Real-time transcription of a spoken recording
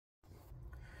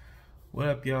What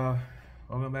up, y'all?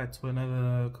 Welcome back to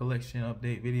another collection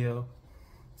update video.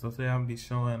 So today I'm gonna be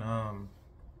showing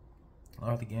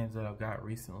all the games that I've got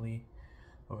recently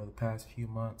over the past few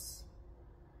months.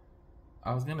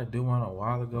 I was gonna do one a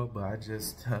while ago, but I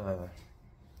just kind of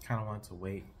wanted to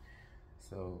wait.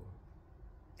 So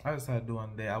I decided to do one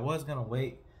today. I was gonna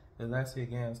wait. There's actually a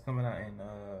game that's coming out in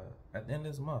at the end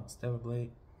of this month, Stellar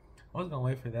Blade. I was gonna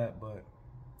wait for that, but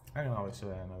I can always show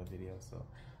that in another video. So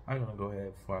I'm gonna go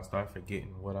ahead before I start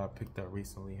forgetting what I picked up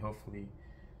recently. Hopefully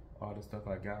all the stuff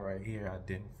I got right here, I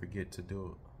didn't forget to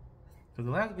do it. Cause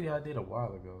the last video I did a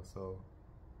while ago, so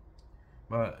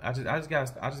but I just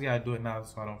gotta do it now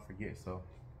so I don't forget. So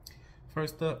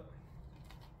first up,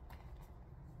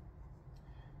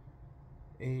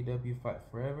 AEW Fight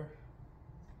Forever.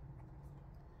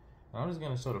 I'm just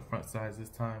gonna show the front sides this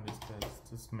time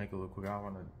just to make it look quick. I don't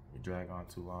wanna drag on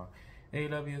too long.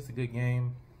 AEW is a good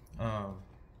game.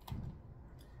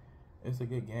 It's a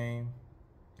good game,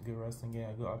 good wrestling game,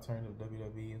 a good alternative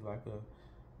WWE. It's like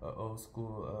a old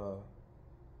school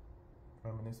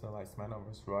reminiscent like SmackDown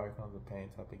vs. Raw, comes with pain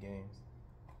type of games.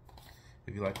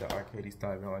 If you like the arcade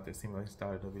style, if you don't like the simulation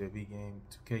style of WWE game,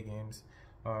 2K games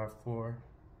are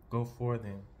go for,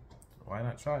 then why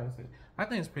not try it? I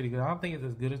think it's pretty good. I don't think it's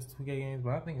as good as 2K games,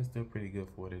 but I think it's still pretty good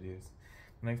for what it is.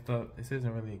 Next up, this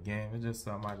isn't really a game. It's just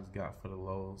something I just got for the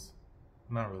lows.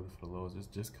 Not really for the lows,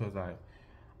 just because I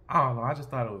don't know. I just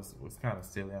thought it was kind of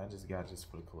silly. I just got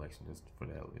for the collection, just for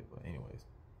the hell of it. But anyways,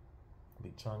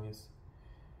 Big Chungus.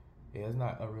 Yeah, it's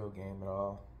not a real game at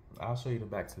all. I'll show you the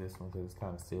back to this one because it's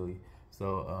kind of silly.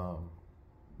 So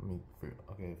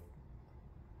okay.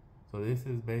 So this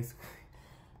is basically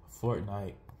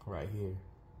Fortnite right here.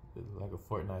 It's like a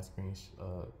Fortnite screen,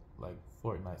 like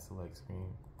Fortnite select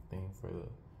screen thing for the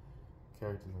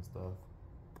characters and stuff.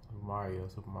 Super Mario,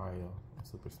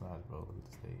 Super Smash Bros. Look at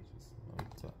the stages. You can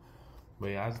tell. But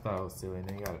yeah, I just thought it was silly. And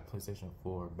then you got a PlayStation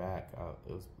 4 back.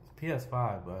 It was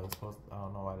PS5, but it was supposed to, I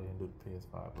don't know why they didn't do the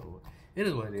PS5, but it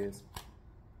is what it is.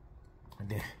 And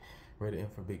then rated in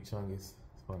for Big Chungus.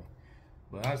 It's funny.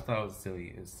 But I just thought it was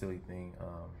a silly thing.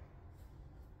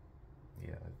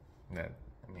 Yeah.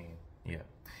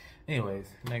 Anyways,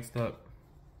 next up,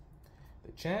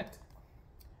 The Chant.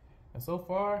 And so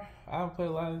far, I haven't played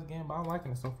a lot of this game, but I'm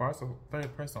liking it so far. It's a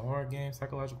third-person horror game,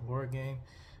 psychological horror game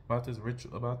about this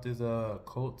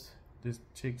cult. This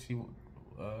chick,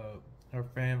 her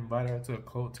friend invited her to a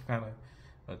cult to kind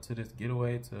of to this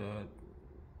getaway to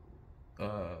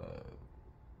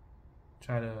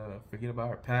try to forget about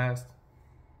her past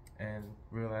and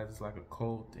realize it's like a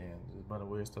cult and a bunch of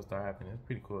weird stuff start happening. It's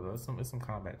pretty cool though. It's some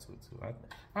combat to it too.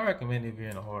 I recommend it if you're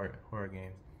in a horror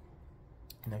game.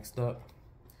 Next up,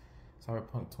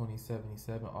 Cyberpunk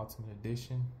 2077 Ultimate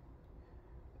Edition.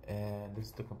 And this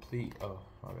is the complete, oh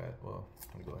my bad, well,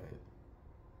 let me go ahead.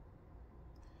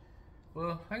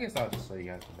 Well, I guess I'll just show you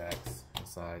guys the backs and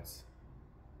sides.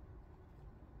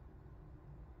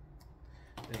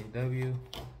 AEW.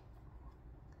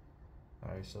 I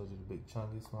already showed you the Big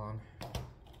Chungus one.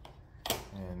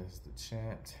 And this is The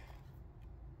Chant.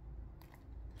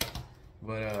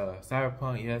 But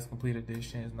Cyberpunk, yes, complete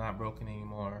edition. It's not broken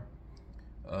anymore.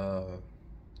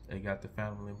 It got the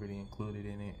Phantom Liberty included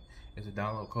in it. It's a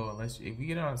download code. If you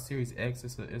get it on Series X,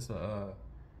 if you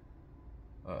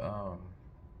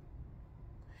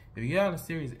get it on the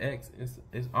Series X,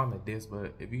 it's on the disc.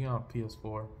 But if you get on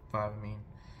PS4, 5,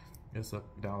 it's a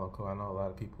download code. I know a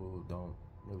lot of people don't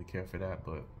really care for that,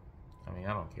 but I mean,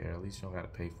 I don't care. At least you don't got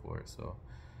to pay for it. So,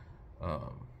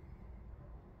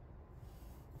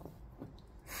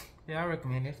 yeah, I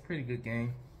recommend it. It's a pretty good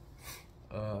game.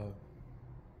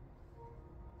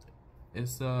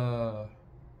 It's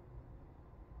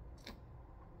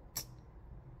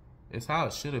how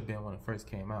it should have been when it first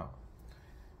came out.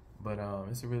 But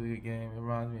it's a really good game. It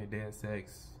reminds me of Deus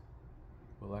Ex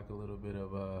with like a little bit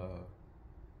of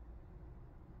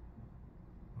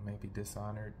maybe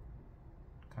Dishonored,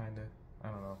 kinda. I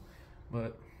don't know.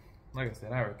 But like I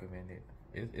said, I recommend it.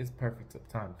 It's perfect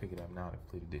time to pick it up now, the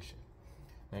complete edition.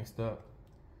 Next up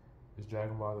is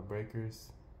Dragon Ball The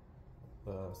Breakers.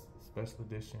 Special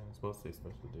edition. It's supposed to say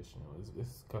special edition.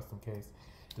 It's custom case.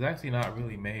 It's actually not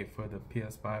really made for the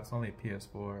PS5. It's only a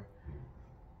PS4,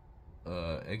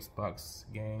 Xbox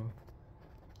game,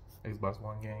 Xbox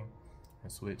One game,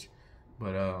 and Switch.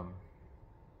 But I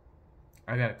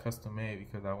got it custom made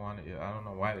because I wanted it. I don't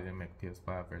know why they didn't make a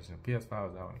PS5 version. The PS5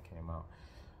 was out when it came out.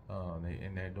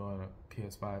 They're doing a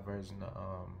PS5 version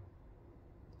of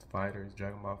Fighters,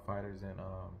 Dragon Ball Fighters, and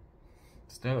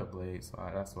Stellar Blade. So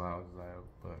that's why I was like,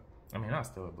 but I mean not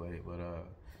Stellar Blade, but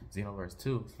Xenoverse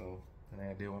 2. So and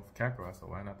they did one for Kakarot. So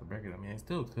why not the Breaker? I mean it's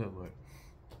still good, but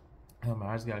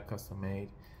I just got it custom made.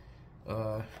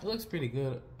 It looks pretty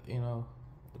good, you know.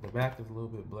 The back is a little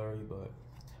bit blurry, but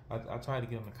I tried to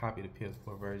get them to copy the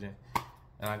PS4 version,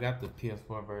 and I got the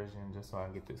PS4 version just so I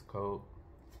can get this code.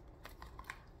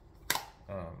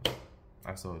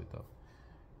 I sold it though.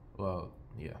 Well,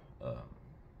 yeah.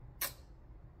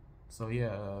 So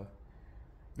yeah,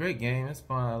 great game. It's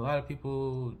fun. A lot of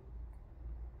people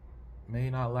may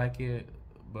not like it,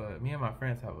 but me and my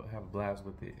friends have a blast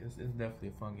with it. It's definitely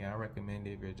a fun game. I recommend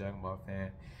it if you're a Dragon Ball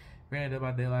fan. Granted, Dead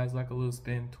by Daylight is like a little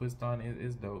spin twist on it.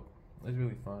 It's dope. It's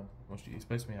really fun,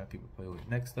 especially when you have people play with it.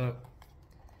 Next up,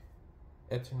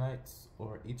 Eternights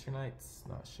or Eternights,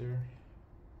 not sure.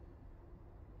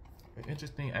 An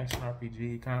interesting action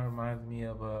RPG. Kind of reminds me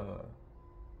of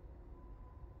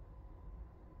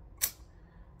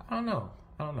I don't know.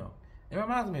 It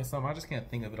reminds me of something. I just can't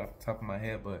think of it off the top of my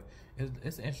head, but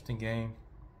it's an interesting game.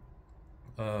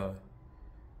 The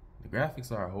graphics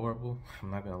are horrible.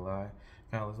 I'm not gonna lie.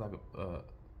 Kind of looks like a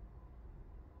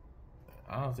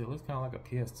honestly, it looks kind of like a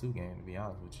PS2 game, to be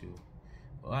honest with you.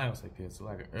 Well, I don't say PS2,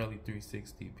 like an early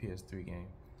 360 PS3 game.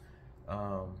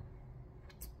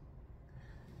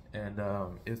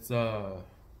 It's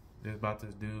there's about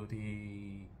this dude.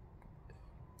 He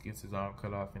gets his arm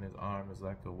cut off, and his arm is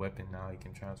like a weapon now. He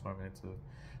can transform it into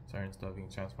certain stuff. He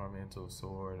can transform it into a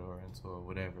sword or into a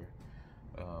whatever.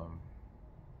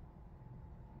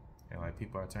 And like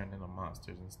people are turning into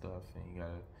monsters and stuff, and you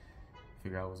gotta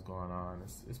figure out what's going on.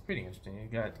 It's pretty interesting. It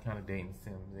got kind of dating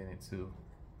sims in it too.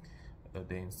 A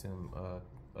dating sim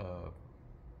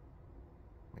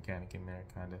mechanic in there,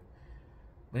 kind of.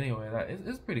 But anyway,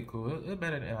 it's pretty cool. It's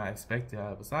better than I expected.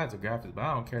 Besides the graphics, but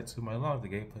I don't care too much as long as the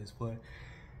gameplay's fun.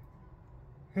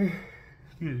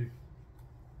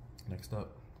 Next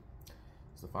up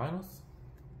is the finals,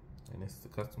 and this is the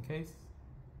custom case.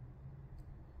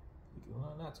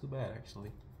 Well, not too bad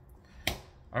actually.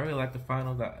 I really like the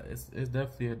finals. It's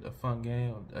definitely a fun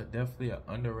game. Definitely an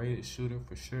underrated shooter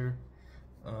for sure.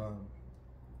 Cause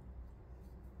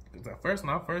when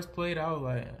I first played, I was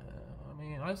like, I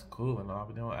mean, that's cool and all,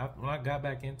 but then when I got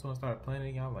back into it and started playing it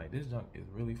again, I'm like, this junk is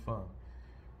really fun.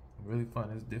 Really fun.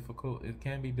 It's difficult. It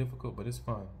can be difficult, but it's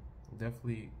fun.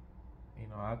 Definitely, you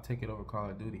know, I'll take it over Call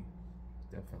of Duty.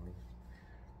 Definitely.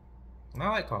 And I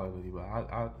like Call of Duty, but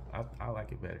I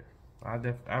like it better. I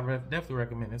definitely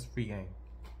recommend it. It's a free game.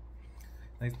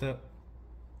 Next up,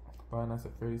 Five Nights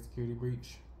at Freddy's Security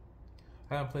Breach.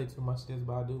 I haven't played too much of this,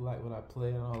 but I do like what I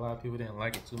played. I know a lot of people didn't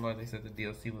like it too much. They said the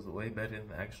DLC was way better than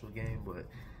the actual game, but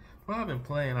what I've been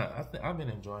playing, I've been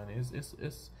enjoying it. It's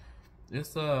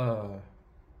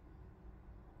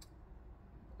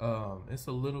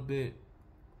a little bit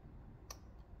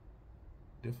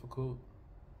difficult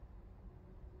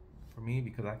for me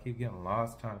because I keep getting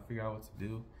lost trying to figure out what to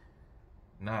do.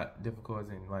 Not difficult as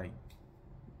in like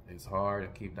it's hard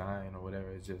and keep dying or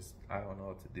whatever. It's just I don't know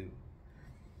what to do.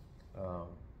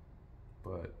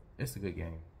 But it's a good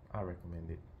game. I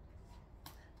recommend it.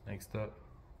 Next up,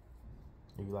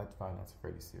 if you like the Five Nights at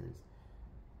Freddy's series,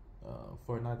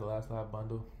 Fortnite: The Last Live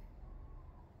bundle.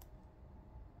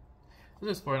 So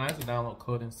just Fortnite, the download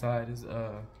code inside is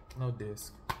no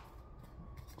disc.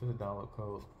 Just a download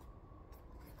code.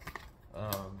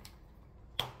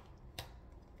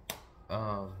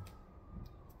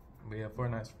 But yeah,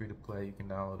 Fortnite's free to play. You can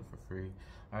download it for free.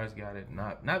 I just got it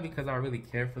not because I really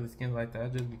care for the skins like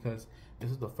that, just because this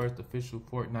is the first official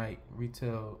Fortnite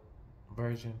retail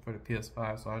version for the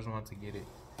PS5, so I just wanted to get it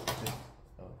just,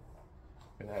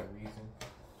 for that reason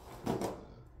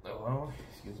alone.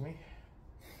 Excuse me.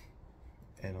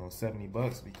 And on $70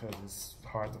 because it's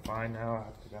hard to find now.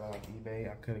 I could have got it like eBay.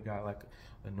 I could have got like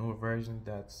a newer version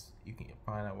that's you can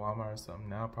find at Walmart or something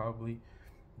now probably,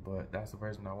 but that's the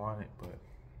version I wanted. But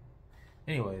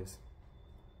anyways,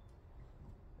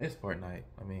 it's Fortnite.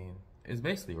 I mean, it's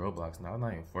basically Roblox now. It's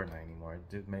not even Fortnite anymore. It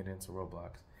just made it into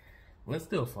Roblox. But it's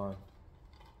still fun.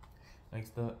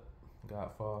 Next up,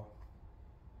 Godfall.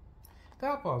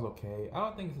 Godfall's okay. I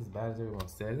don't think it's as bad as everyone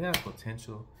says. It has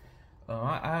potential.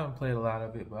 I haven't played a lot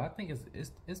of it, but I think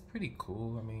it's pretty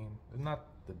cool. I mean, it's not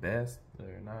the best.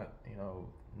 They're not,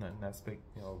 nothing that's just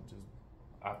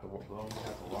out the blowing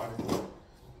out the water.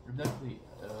 It's definitely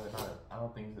not. I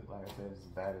don't think it's, like I said, it's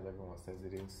as bad as everyone says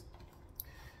it is.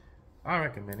 I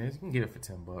recommend it. You can get it for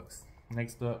 $10.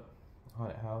 Next up,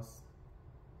 Haunted House.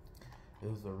 It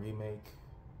was a remake,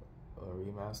 a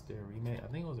remaster, remake. I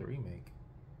think it was a remake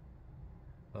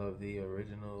of the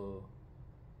original.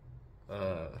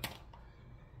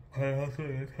 I'm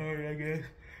tired, I guess.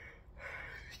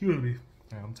 Excuse me.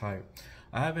 I'm tired.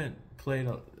 I haven't played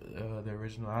the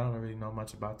original. I don't really know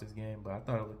much about this game, but I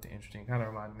thought it looked interesting. Kind of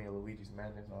reminded me of Luigi's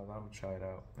Mansion. So I was like, I'm gonna try it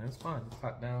out, and it's fun. It's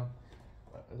top down.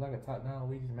 It's like a top down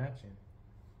Luigi's Mansion.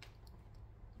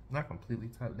 Not completely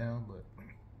top down, but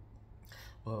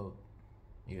well,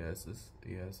 yeah, it's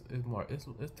more it's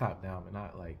top down, but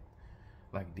not like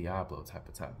Diablo type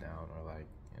of top down or like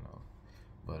you know.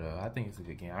 But I think it's a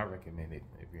good game. I recommend it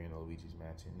if you're in Luigi's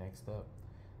Mansion. Next up,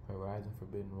 Horizon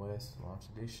Forbidden West Launch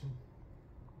Edition.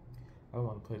 I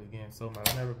want to play the game so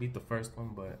much. I never beat the first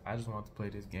one, but I just want to play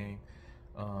this game.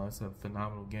 It's a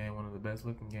phenomenal game. One of the best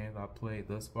looking games I played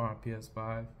thus far on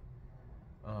PS5.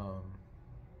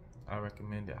 I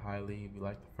recommend it highly if you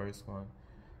like the first one.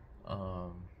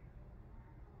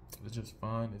 It's just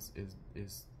fun. It's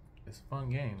a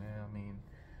fun game, man. I mean,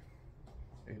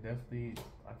 it definitely.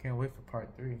 I can't wait for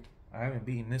part 3. I haven't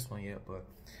beaten this one yet, but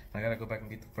I gotta go back and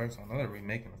beat the first one. I know they're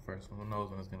remaking the first one. Who knows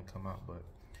when it's gonna come out? But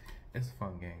it's a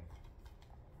fun game.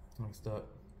 Next up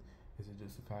is a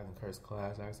Jujutsu Kaisen Curse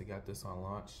Clash. I actually got this on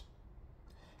launch.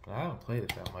 But I haven't played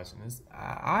it that much, and this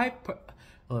a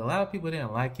lot of people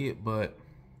didn't like it, but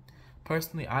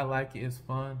personally I like it. It's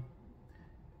fun.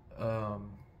 A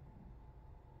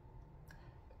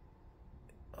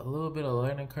little bit of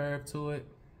learning curve to it,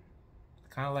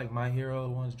 kind of like My Hero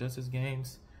One's Justice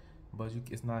games, but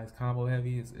it's not as combo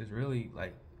heavy. It's really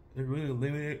like it's really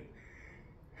limited.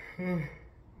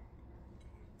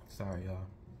 Sorry, y'all.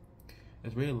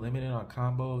 It's really limited on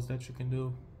combos that you can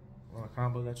do,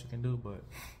 but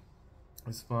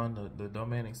it's fun. The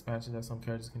domain expansion that some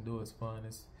characters can do is fun.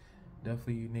 It's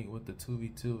definitely unique with the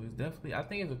 2v2. It's definitely, I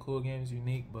think it's a cool game. It's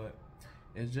unique, but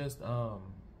it's just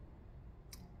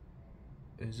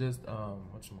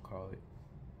whatchamacallit,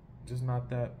 just not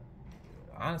that.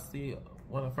 Honestly,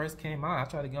 when it first came out, I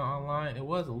tried to get online. It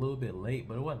was a little bit late,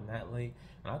 but it wasn't that late,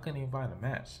 and I couldn't even find a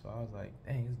match. So I was like,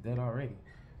 dang, it's dead already.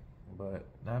 But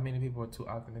not many people are too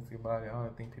optimistic about it. I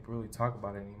don't think people really talk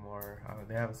about it anymore.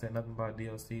 They haven't said nothing about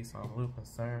DLC, so I'm a little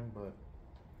concerned. But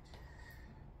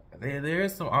there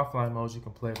is some offline modes you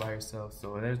can play by yourself,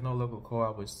 so there's no local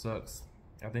co-op, which sucks.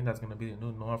 I think that's going to be the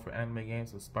new norm for anime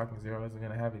games, so Sparking Zero isn't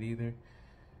going to have it either.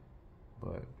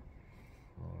 But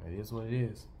it is what it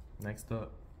is. Next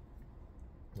up,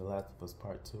 The Last of Us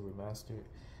Part 2 Remastered.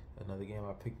 Another game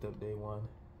I picked up day one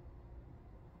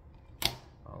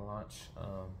on launch.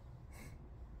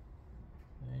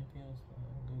 Anything else?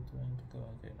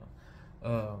 Okay,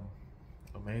 no.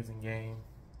 Amazing game.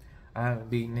 I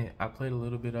haven't beaten it. I played a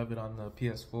little bit of it on the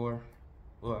PS4.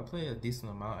 Well, I played a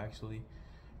decent amount actually.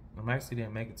 I actually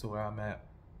didn't make it to where I'm at,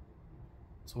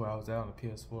 to where I was at on the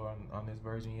PS4 on this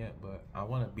version yet. But I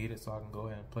want to beat it so I can go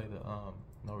ahead and play the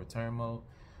no return mode.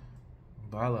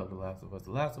 But I love The Last of Us.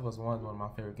 The Last of Us 1 is one of my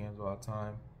favorite games of all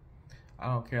time. I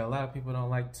don't care. A lot of people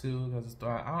don't like 2 because the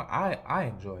story. I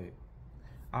enjoy it.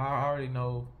 I already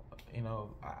know, you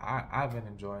know, I've been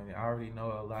enjoying it. I already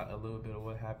know a little bit of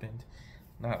what happened,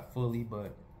 not fully,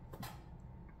 but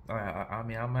I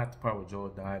mean, I'm at the part where Joel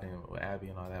died and with Abby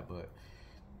and all that, but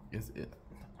it's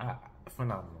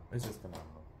phenomenal. It's just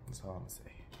phenomenal. That's all I'm gonna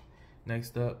say.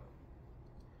 Next up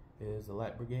is the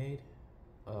Light Brigade,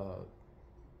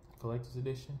 Collector's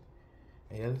Edition,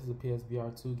 and yeah, this is a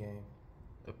PSVR 2 game,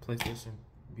 a PlayStation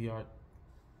VR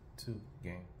 2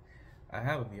 game. I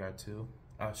have a VR 2.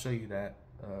 I'll show you that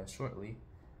shortly.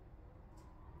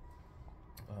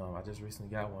 I just recently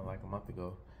got one like a month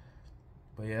ago.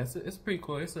 But yeah, it's pretty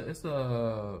cool. It's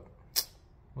a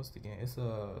what's the game? It's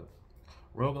a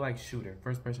roguelike shooter,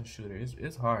 first person shooter.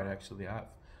 It's hard actually. I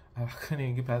couldn't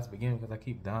even get past the beginning because I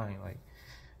keep dying. Like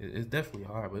it's definitely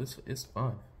hard, but it's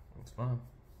fun. It's fun.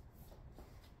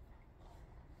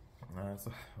 That's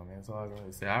all I can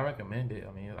really say. I recommend it.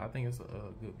 I mean, I think it's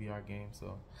a good VR game,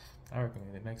 so I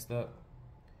recommend it. Next up,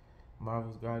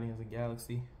 Marvel's Guardians of the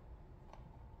Galaxy.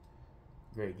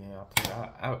 Great game.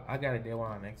 I got it day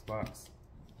one on Xbox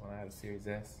when I had a Series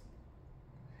S.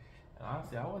 And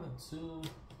honestly, I wasn't too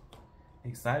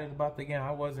excited about the game.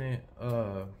 I wasn't.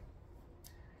 I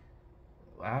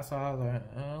saw. I was like,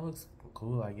 it looks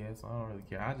cool. I guess I don't really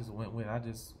care. I just went with. I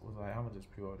just was like, I'm gonna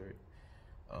just pre-order it.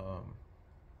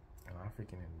 And I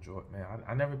freaking enjoyed it, man.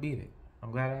 I never beat it.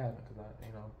 I'm glad I haven't, because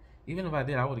even if I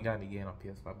did, I would have gotten it again on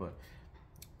PS5. But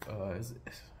it's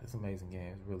an amazing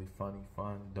game. It's really funny,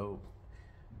 fun, dope.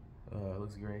 It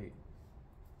looks great.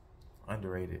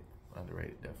 Underrated,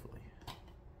 definitely.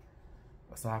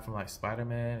 Aside from like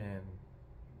Spider-Man and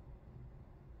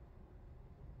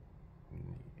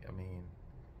I mean,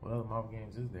 what other Marvel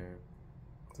games is there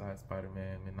besides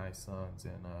Spider-Man, Midnight Suns,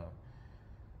 and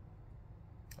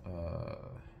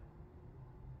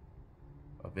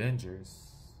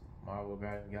Avengers? Marvel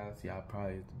Guardians of the Galaxy, I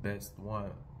probably the best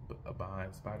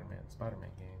behind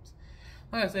Spider-Man games.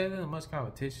 Like I said, there's much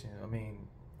competition. I mean,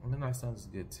 Midnight Suns is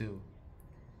good too.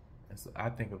 I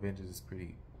think Avengers is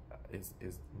pretty. It's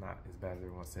not as bad as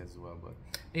everyone says as well. But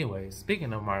anyway,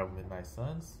 speaking of Marvel Midnight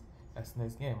Suns, that's the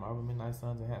next game, Marvel Midnight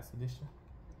Suns Enhanced Edition.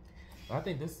 I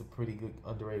think this is a pretty good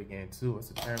underrated game too.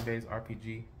 It's a turn-based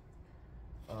RPG.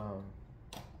 And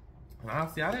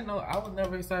honestly, I didn't know. I was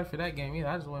never excited for that game either.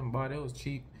 I just went and bought it. It was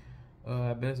cheap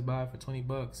at Best Buy for $20.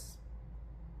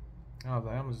 I was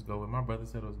like, I'm just go with. My brother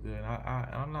said it was good.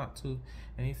 I'm not too.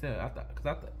 And he said,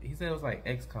 he said it was like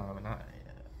XCOM, and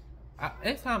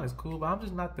XCOM is cool, but I'm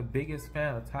just not the biggest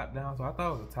fan of top down. So I thought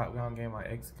it was a top down game like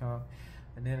XCOM,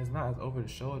 and then it's not. It's over the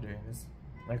shoulder, and it's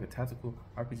like a tactical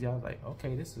RPG. I was like,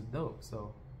 okay, this is dope.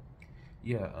 So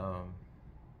yeah,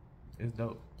 it's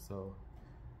dope. So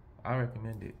I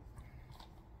recommend it.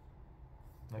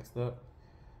 Next up,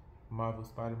 Marvel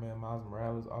Spider-Man Miles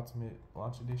Morales Ultimate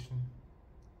Launch Edition.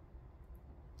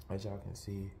 As y'all can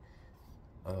see,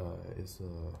 it's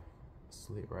a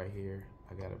slit right here.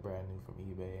 I got it brand new from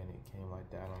eBay, and it came like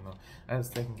that. I don't know. That's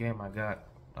the second game I got.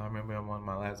 I remember in one of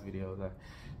my last videos,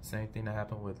 same thing that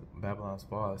happened with Babylon's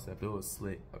Fall, except it was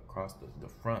slit across the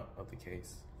front of the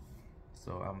case.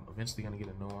 So I'm eventually gonna get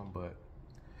a new one, but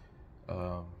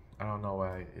I don't know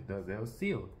why it does that. It was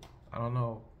sealed. I don't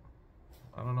know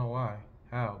why,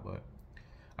 how, but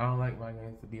I don't like my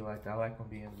games to be like that. I like them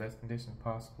to be in the best condition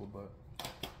possible, but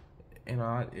you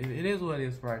know, it is what it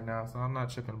is right now, so I'm not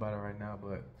tripping about it right now.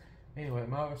 But anyway,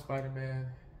 Marvel Spider-Man,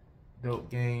 dope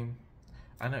game.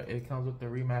 I know it comes with the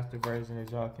remastered version,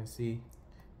 as y'all can see.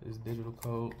 This digital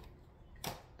code,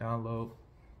 download,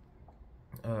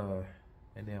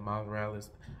 and then Miles Morales.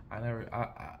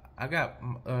 I got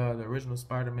the original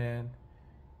Spider-Man,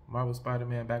 Marvel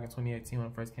Spider-Man back in 2018 when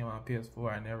it first came out on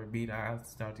PS4. I never beat it. I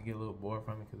started to get a little bored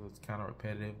from it because it was kind of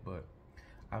repetitive, but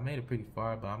I made it pretty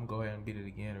far. But I'm gonna go ahead and beat it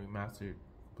again, a remastered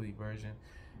complete version,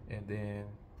 and then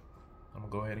I'm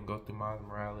gonna go ahead and go through Miles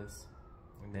Morales,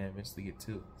 and then eventually get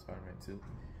to Spider-Man 2.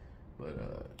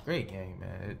 But great game,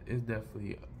 man. It's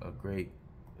definitely a great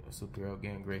superhero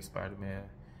game, great Spider-Man.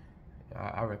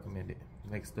 I recommend it.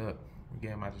 Next up, a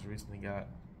game I just recently got,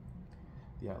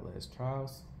 The Outlast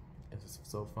Trials. It's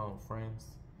so fun with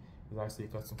friends. It's actually a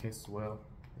custom case as well.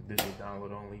 Digital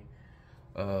download only.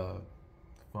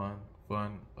 Fun.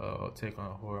 Take on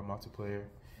a horror multiplayer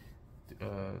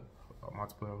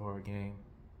horror game.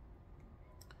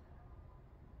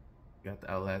 Got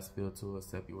the Outlast feel to it,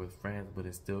 except you're with friends, but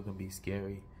it's still gonna be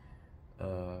scary.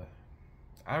 I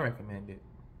recommend it.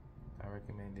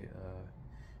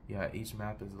 Yeah, each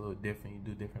map is a little different. You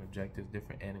do different objectives,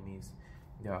 different enemies.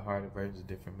 You got harder versions of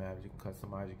different maps. You can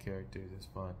customize your characters. It's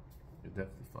fun. It's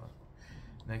definitely fun.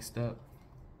 Next up,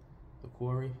 The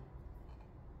Quarry.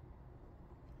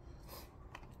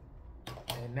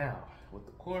 And now, with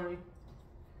The Quarry,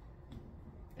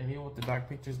 and even with the Dark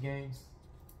Pictures games,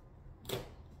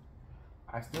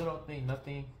 I still don't think none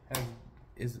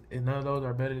of those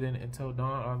are better than Until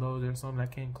Dawn, although there's some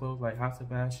that came close, like House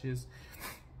of Ashes,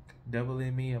 Devil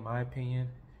in Me, in my opinion,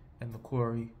 and The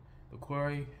Quarry. The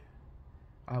Quarry,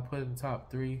 I'll put in the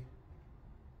top 3.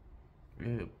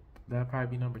 That'll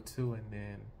probably be number 2, and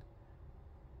then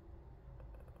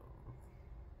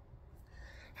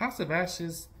House of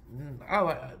Ashes. Don't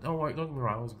get me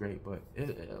wrong, it was great, but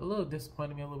it a little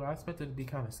disappointed me a little bit. I expected it to be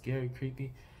kind of scary,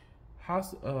 creepy.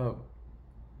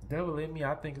 Devil in Me,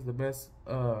 I think, is the best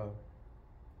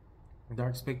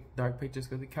Dark Pictures,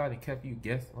 because it kind of kept you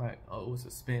guessing, like, oh, it was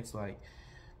suspense, like,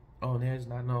 oh, there's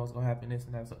not know what's gonna happen, this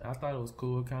and that. So I thought it was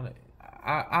cool. Kind of,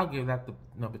 I'll give that the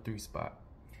number 3 spot.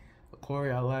 The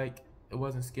Quarry, I like. It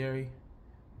wasn't scary,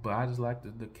 but I just liked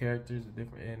the characters, the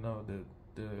different, you know, the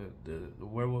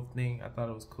werewolf thing. I thought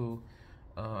it was cool.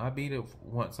 I beat it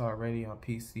once already on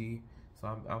PC, so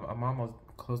I'm almost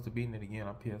close to beating it again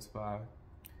on PS5.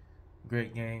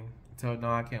 Great game. Until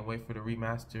now, I can't wait for the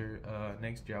remaster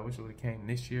next year. I wish it would have came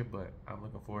this year, but I'm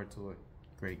looking forward to it.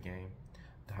 Great game.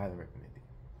 I highly recommend it.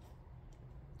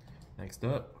 Next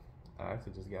up, I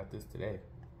actually just got this today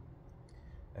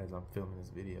as I'm filming this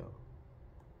video.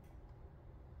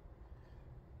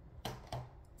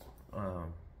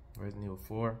 Resident Evil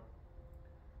 4.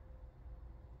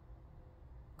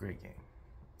 Great game.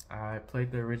 I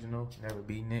played the original, never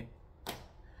beaten it,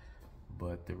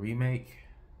 but the remake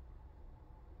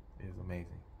is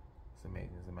amazing. It's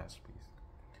amazing. It's a masterpiece.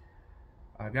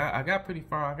 I got pretty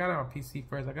far. I got it on PC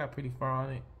first. I got pretty far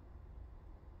on it.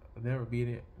 I never beat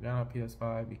it. Got it on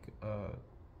PS5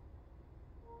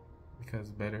 because it's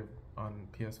better on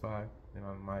PS5 than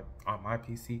on my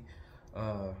PC.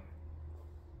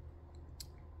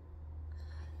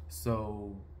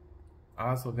 So I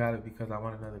also got it because I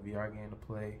want another VR game to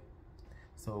play.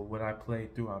 So what I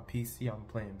played through on PC, I'm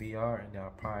playing VR, and then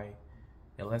I'll probably,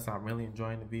 unless I'm really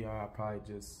enjoying the VR, I'll probably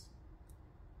just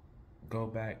go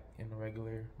back in the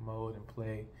regular mode and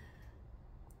play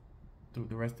through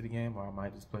the rest of the game, or I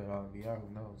might just play it all in VR.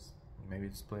 Who knows? Maybe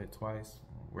just play it twice,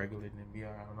 regular than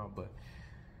VR. I don't know, but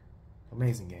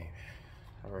amazing game.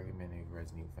 I recommend it if you're a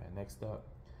Resident Evil fan. Next up,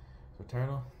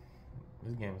 Returnal.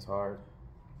 This game is hard.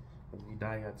 If you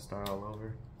die, you have to start all over.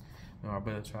 You know, our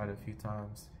brother tried it a few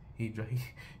times. He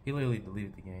literally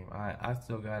deleted the game. I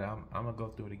still got it. I'm gonna go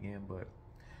through it again, but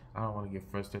I don't want to get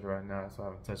frustrated right now, so I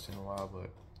haven't touched it in a while.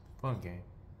 But fun game.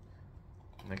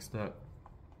 Next up,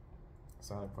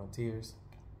 Sonic Frontiers.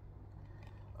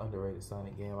 Underrated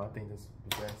Sonic game. I think this is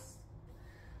the best.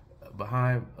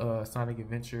 Behind Sonic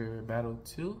Adventure Battle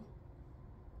 2.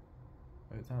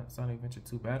 Sonic Adventure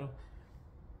 2 Battle.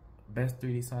 Best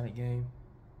 3D Sonic game.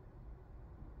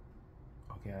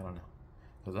 Okay, I don't know.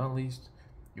 Because Unleashed,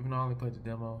 even though I only played the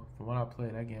demo, from what I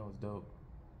played, that game was dope.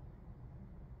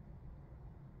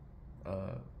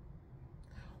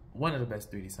 One of the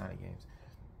best 3D Sonic games.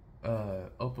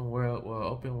 Open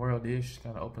world-ish,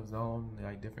 kind of open zone,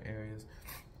 like different areas.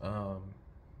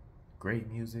 Great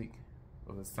music.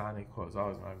 Sonic was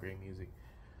always around great music.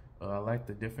 I like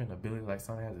the different abilities. Like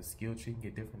Sonic has a skill tree, you can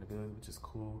get different abilities, which is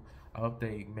cool. I hope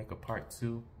they make a part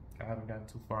 2. I haven't gotten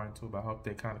too far into it, but I hope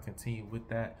they kind of continue with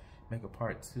that, make a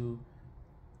part 2,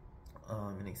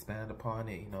 and expand upon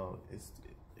it. You know, it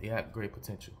got great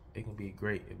potential. It can be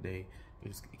great if they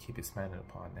just keep expanding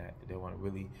upon that. They want to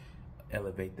really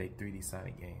elevate their 3D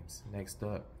Sonic games. Next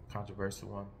up, controversial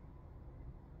one,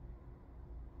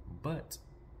 but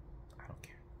I don't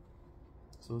care.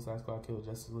 Suicide Squad Kill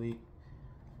Justice League.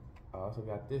 I also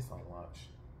got this on launch.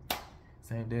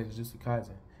 Same day as Jujutsu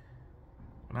Kaisen.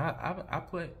 And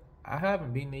I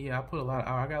haven't beaten it yet. I put a lot of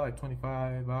hours. I got like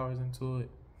 25 hours into it.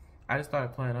 I just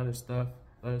started playing other stuff.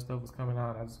 Other stuff was coming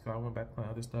out. I went back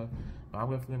playing other stuff. But I'm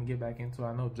definitely gonna get back into it.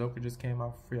 I know Joker just came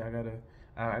out for free. I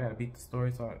gotta beat the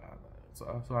story so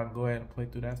I can go ahead and play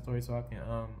through that story so I can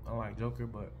unlock Joker,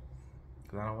 but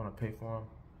because I don't want to pay for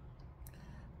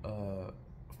him.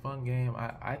 Fun game.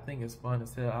 I think it's fun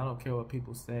as hell. I don't care what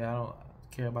people say. I don't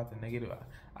care about the negative.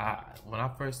 When I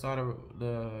first saw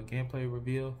the gameplay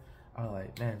reveal, I was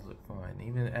like, man, it looked fun.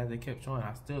 Even as they kept showing,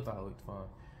 I still thought it looked fun.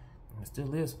 And it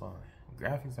still is fun.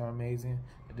 Graphics are amazing.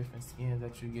 The different skins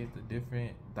that you get, the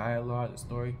different dialogue, the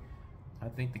story. I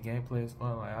think the gameplay is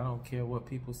fun. Like, I don't care what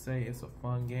people say. It's a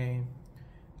fun game.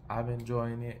 I've been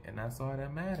enjoying it, and that's all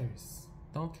that matters.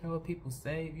 Don't care what people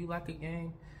say. If you like a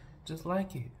game, just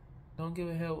like it. Don't give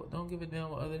a damn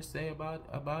what others say about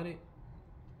it.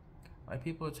 Like,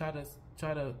 people try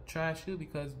to trash you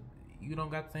because you don't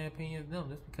got the same opinion as them.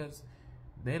 Just because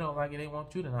they don't like it, they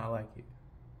want you to not like it.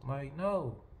 Like,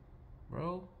 no,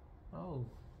 bro, no.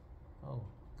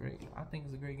 Great. I think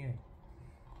it's a great game.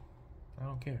 I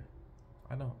don't care.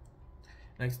 I don't.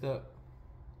 Next up,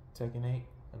 Tekken 8,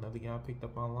 another game I picked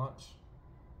up on launch.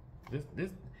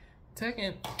 This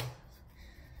Tekken.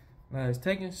 Now it's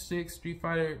Tekken 6, Street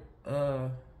Fighter.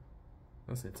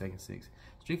 Let's say Tekken 6,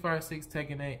 Street Fighter 6,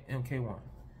 Tekken 8, MK1.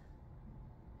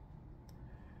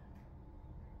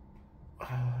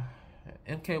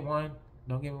 MK1,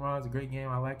 don't get me wrong, it's a great game.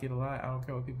 I like it a lot. I don't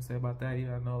care what people say about that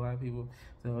either. I know a lot of people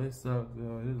say, oh, this sucks,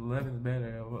 this 11 is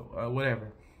better,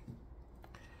 whatever.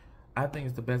 I think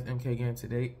it's the best MK game to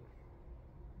date.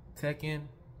 Tekken,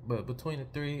 but between the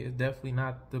three, it's definitely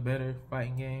not the better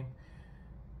fighting game.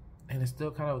 And it's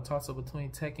still kind of a toss-up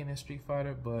between Tekken and Street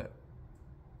Fighter, but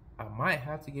I might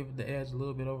have to give it the edge a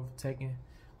little bit over Tekken.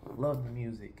 I love the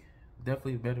music.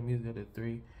 Definitely better music of the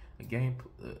three. The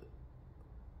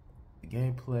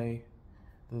gameplay,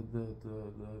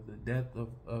 the depth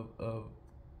of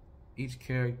each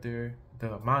character,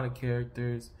 the amount of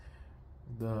characters,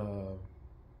 the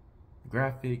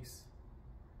graphics.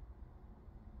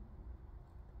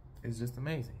 It's just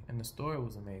amazing. And the story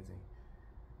was amazing.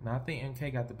 Now, I think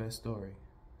MK got the best story.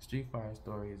 Street Fighter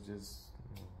story is just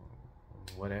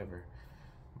whatever.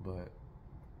 But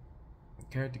the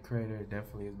character creator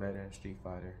definitely is better than Street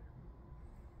Fighter.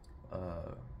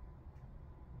 But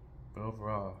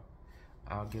overall,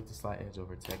 I'll give the slight edge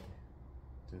over Tekken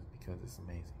just because it's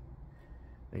amazing.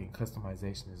 The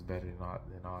customization is better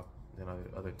than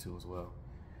other two as well.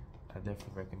 I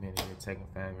definitely recommend it if you're a Tekken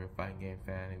fan, if you're a fighting game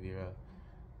fan, if you're a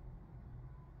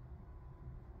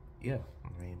yeah, I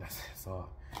mean, that's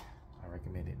all. I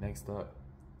recommend it. Next up,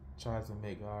 Trials of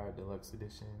Midgard Deluxe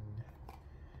Edition.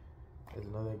 There's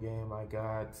another game I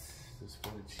got just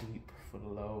for the cheap, for the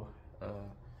low.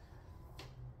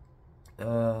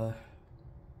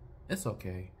 It's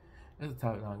okay. It's a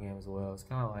top-down game as well. It's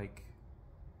kind of like,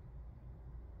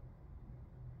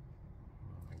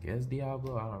 I guess,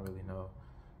 Diablo. I don't really know.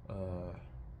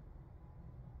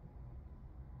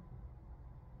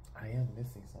 I am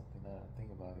missing something now that I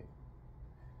think about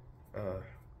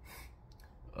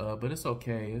it. But it's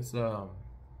okay. It's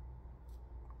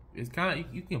kind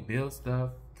of, you can build stuff,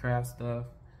 craft stuff,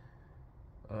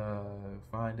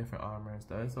 find different armor and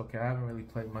stuff. It's okay. I haven't really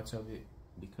played much of it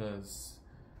because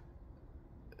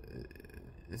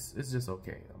it's just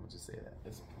okay. I'm gonna just say that.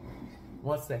 It's okay.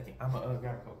 1 second. I'm gonna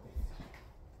grab a couple things.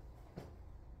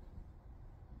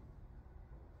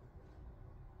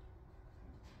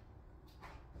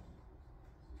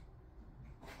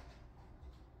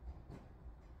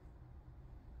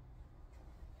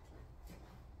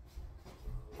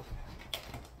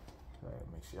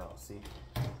 Make sure y'all see.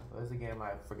 Well, there's a game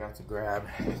I forgot to grab.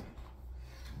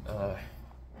 Man,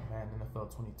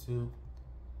 NFL 22.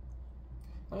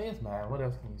 I mean, it's Madden. What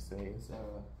else can you say? It's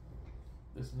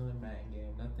another Madden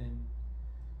game. Nothing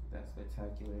that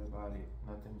spectacular about it.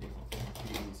 Nothing different from the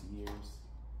previous years.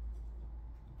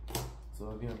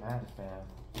 So if you're a Madden fan,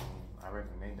 I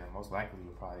recommend that. Most likely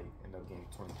you'll probably end up getting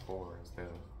 24 instead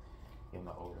of getting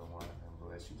the older one,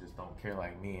 unless you just don't care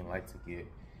like me and like to get,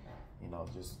 you know,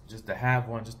 just to have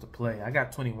one, just to play. I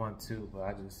got 21 too, but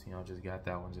I just, you know, just got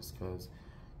that one just because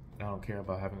I don't care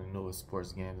about having the newest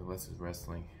sports games unless it's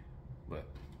wrestling. But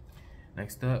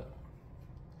next up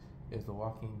is The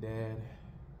Walking Dead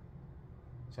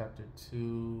Chapter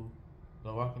 2.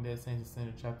 The Walking Dead Saints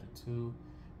Ascended Chapter 2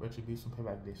 Retribution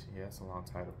Payback Edition. Yeah, that's a long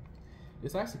title.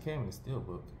 This actually came in a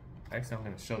steelbook. Actually, I'm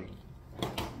going to show you.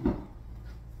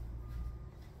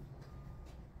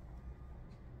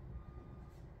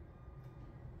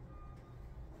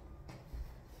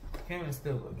 Came in a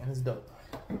steelbook, and it's dope.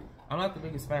 I'm not the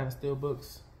biggest fan of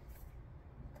steelbooks.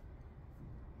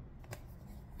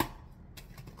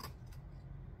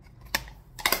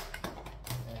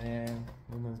 And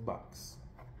in this box.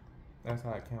 That's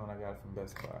how it came when I got it from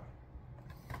Best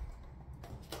Buy.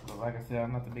 But like I said,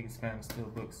 I'm not the biggest fan of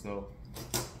steelbooks, so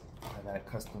I got it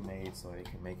custom made so they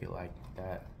can make it like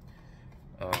that.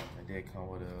 It did come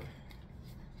with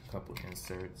a couple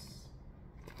inserts.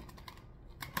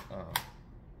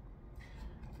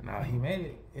 Now he made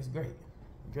it. It's great,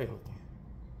 great looking.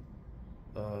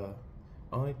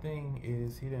 Only thing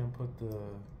is he didn't put the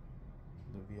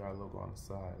VR logo on the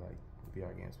side like the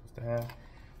VR game's supposed to have.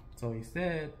 So he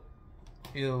said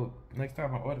he'll, next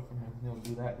time I order from him, he'll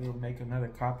do that. He'll make another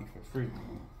copy for free.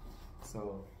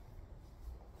 So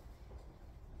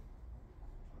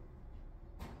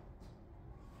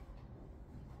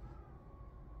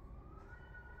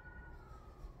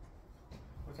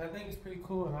which I think is pretty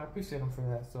cool, and I appreciate him for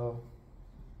that. So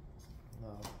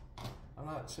I'm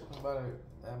not tripping about it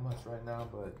that much right now,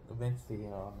 but eventually, you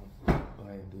know, I'm gonna go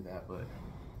ahead and do that. But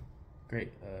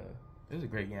great, it was a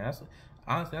great game.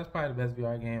 Honestly, that's probably the best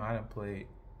VR game I done played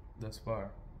thus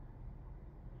far.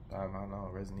 I know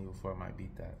Resident Evil 4 might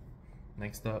beat that.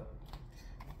 Next up,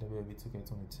 WWE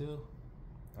 2K22.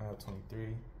 I have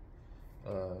 23.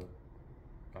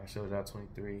 I showed y'all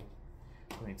 23.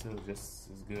 22 is just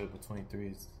as good, but 23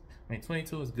 is, I mean,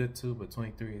 22 is good too, but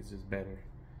 23 is just better.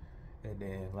 And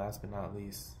then last but not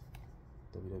least,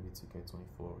 WWE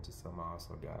 2K24, which is something I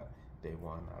also got day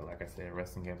one. Like I said,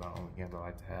 wrestling games are the only games I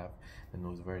like to have the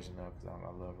newest version of, because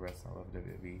I love wrestling, I love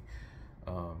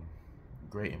WWE.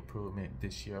 Great improvement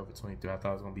this year over 23. I thought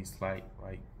it was gonna be slight,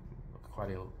 like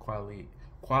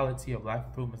quality of life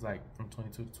improvements, like from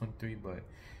 22 to 23, but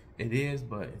it is,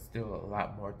 but it's still a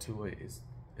lot more to it. It's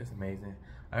amazing.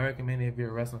 I recommend it if you're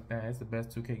a wrestling fan. It's the best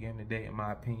 2K game today, in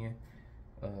my opinion.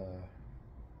 I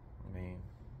mean,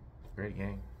 great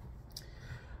game.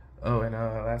 Oh, and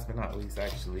last but not least,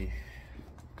 actually,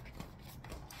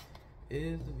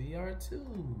 is the VR2.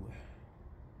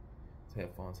 It's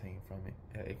headphones hanging from it.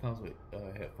 It comes with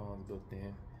headphones built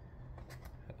in.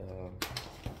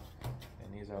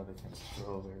 And these are the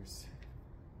controllers.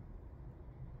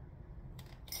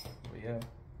 But yeah,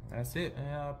 that's it,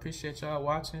 man. I appreciate y'all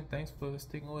watching. Thanks for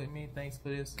sticking with me. Thanks for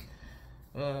this,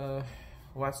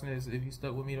 watching this. If you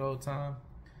stuck with me the whole time,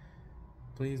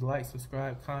 please like,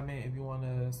 subscribe, comment if you want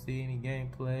to see any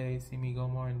gameplay, see me go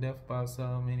more in depth about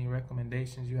something, any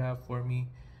recommendations you have for me,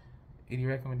 any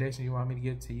recommendations you want me to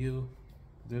give to you,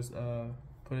 just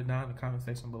put it down in the comment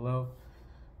section below.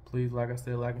 Please, like I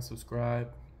said, like and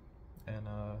subscribe, and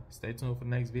stay tuned for the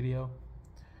next video.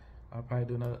 I'll probably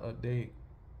do another update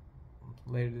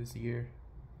later this year,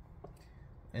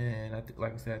 and I think,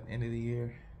 like I said, at the end of the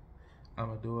year, I'm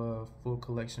gonna do a full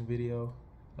collection video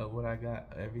of what I got,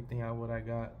 everything what I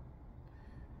got.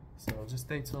 So just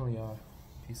stay tuned, y'all.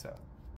 Peace out.